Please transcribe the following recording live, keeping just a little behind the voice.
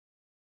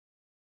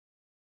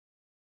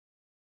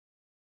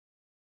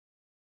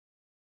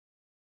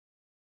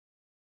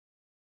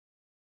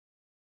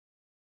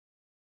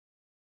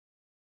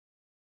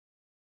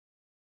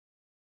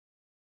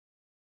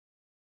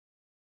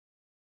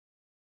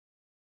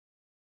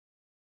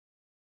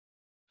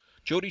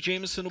Jody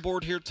Jamieson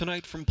aboard here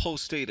tonight from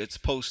Post 8. It's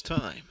post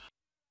time.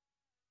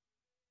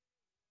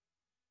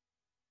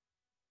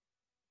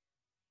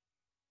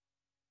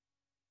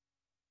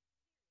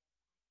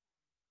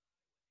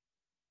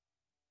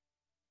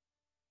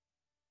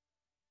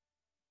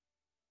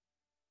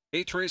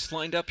 Eighth race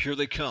lined up, here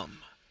they come.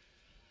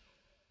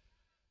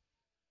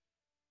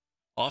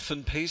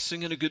 Often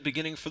pacing and a good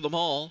beginning for them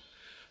all.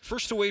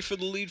 First away for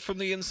the lead from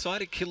the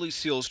inside, Achilles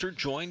Sealster,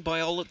 joined by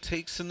All It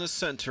Takes in the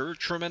center.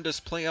 Tremendous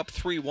play up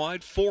 3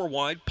 wide, 4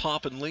 wide,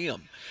 Pop and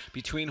Liam.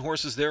 Between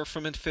horses there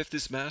from in fifth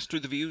is Master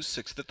the View,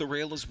 sixth at the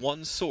rail is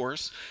One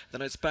Source.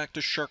 Then it's back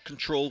to Shark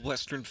Control,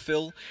 Western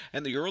Phil,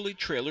 and the early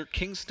trailer,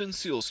 Kingston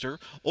Sealster.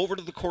 Over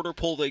to the quarter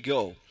pole they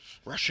go.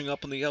 Rushing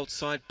up on the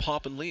outside,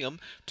 Pop and Liam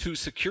to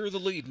secure the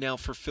lead now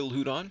for Phil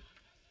Houdon.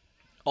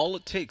 All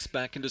It Takes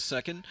back into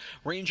second,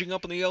 ranging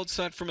up on the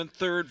outside from in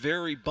third,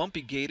 very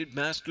bumpy gated.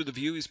 Master the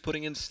View, he's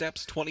putting in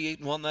steps,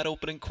 28-1 that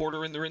opening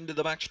quarter, and they're into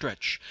the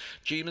backstretch.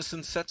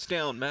 Jamieson sets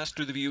down.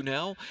 Master the View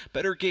now,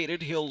 better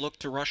gated, he'll look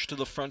to rush to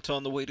the front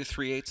on the way to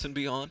 3/8 and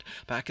beyond.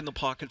 Back in the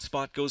pocket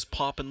spot goes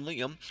Pop and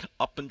Liam.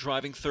 Up and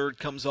driving third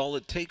comes All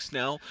It Takes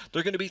now.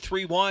 They're going to be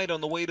 3 wide on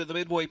the way to the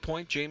midway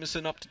point.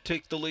 Jamieson up to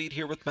take the lead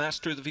here with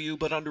Master the View,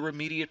 but under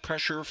immediate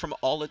pressure from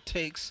All It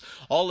Takes.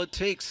 All It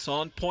Takes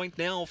on point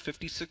now,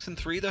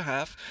 56-3. The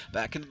half.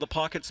 Back into the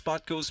pocket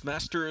spot goes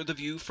Master of the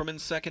View from in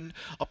second.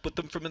 Up with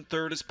them from in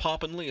third is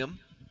Pop and Liam.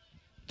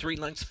 3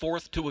 lengths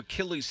fourth to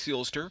Achilles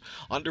Sealster.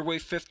 Underway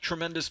fifth,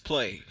 Tremendous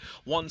Play.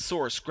 One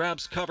Source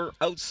grabs cover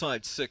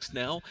outside sixth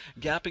now.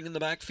 Gapping in the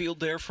backfield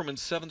there from in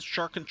seventh,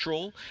 Shark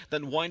Control.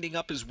 Then winding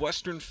up is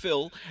Western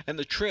Phil and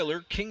the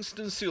trailer,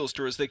 Kingston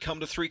Sealster, as they come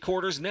to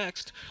 3/4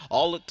 next.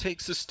 All It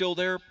Takes is still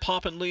there.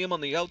 Pop and Liam on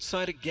the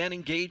outside again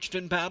engaged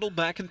in battle.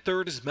 Back in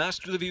third is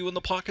Master the View in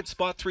the pocket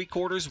spot,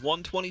 3/4,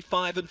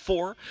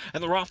 125-4.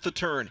 And they're off the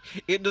turn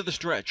into the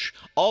stretch.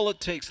 All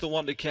It Takes the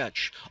one to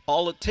catch.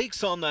 All It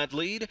Takes on that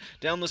lead.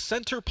 Down the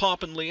center,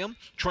 Pop and Liam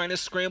trying to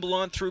scramble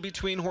on through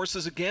between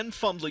horses again.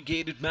 Fumbly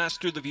gated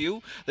Master the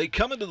View. They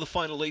come into the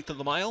final eighth of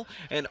the mile,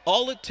 and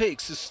All It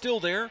Takes is still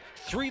there.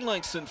 3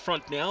 lengths in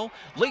front now.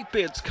 Late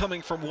bids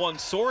coming from One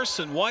Source,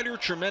 and wider,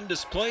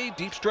 Tremendous Play.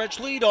 Deep stretch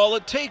lead. All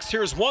It Takes.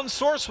 Here's One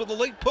Source with a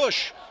late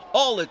push.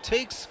 All It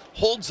Takes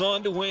holds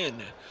on to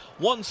win.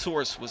 One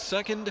Source was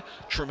second.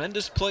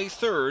 Tremendous Play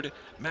third.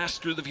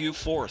 Master the View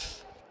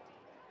fourth.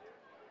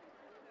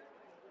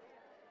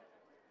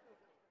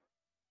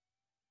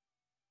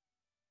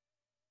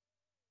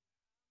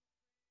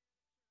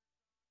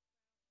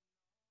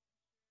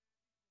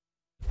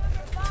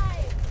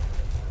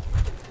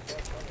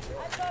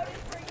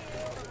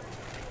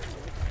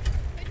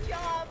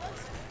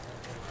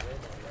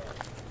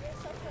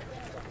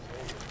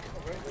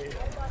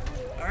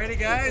 Alrighty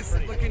guys,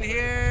 looking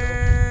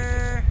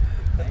here.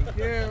 Thank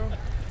you.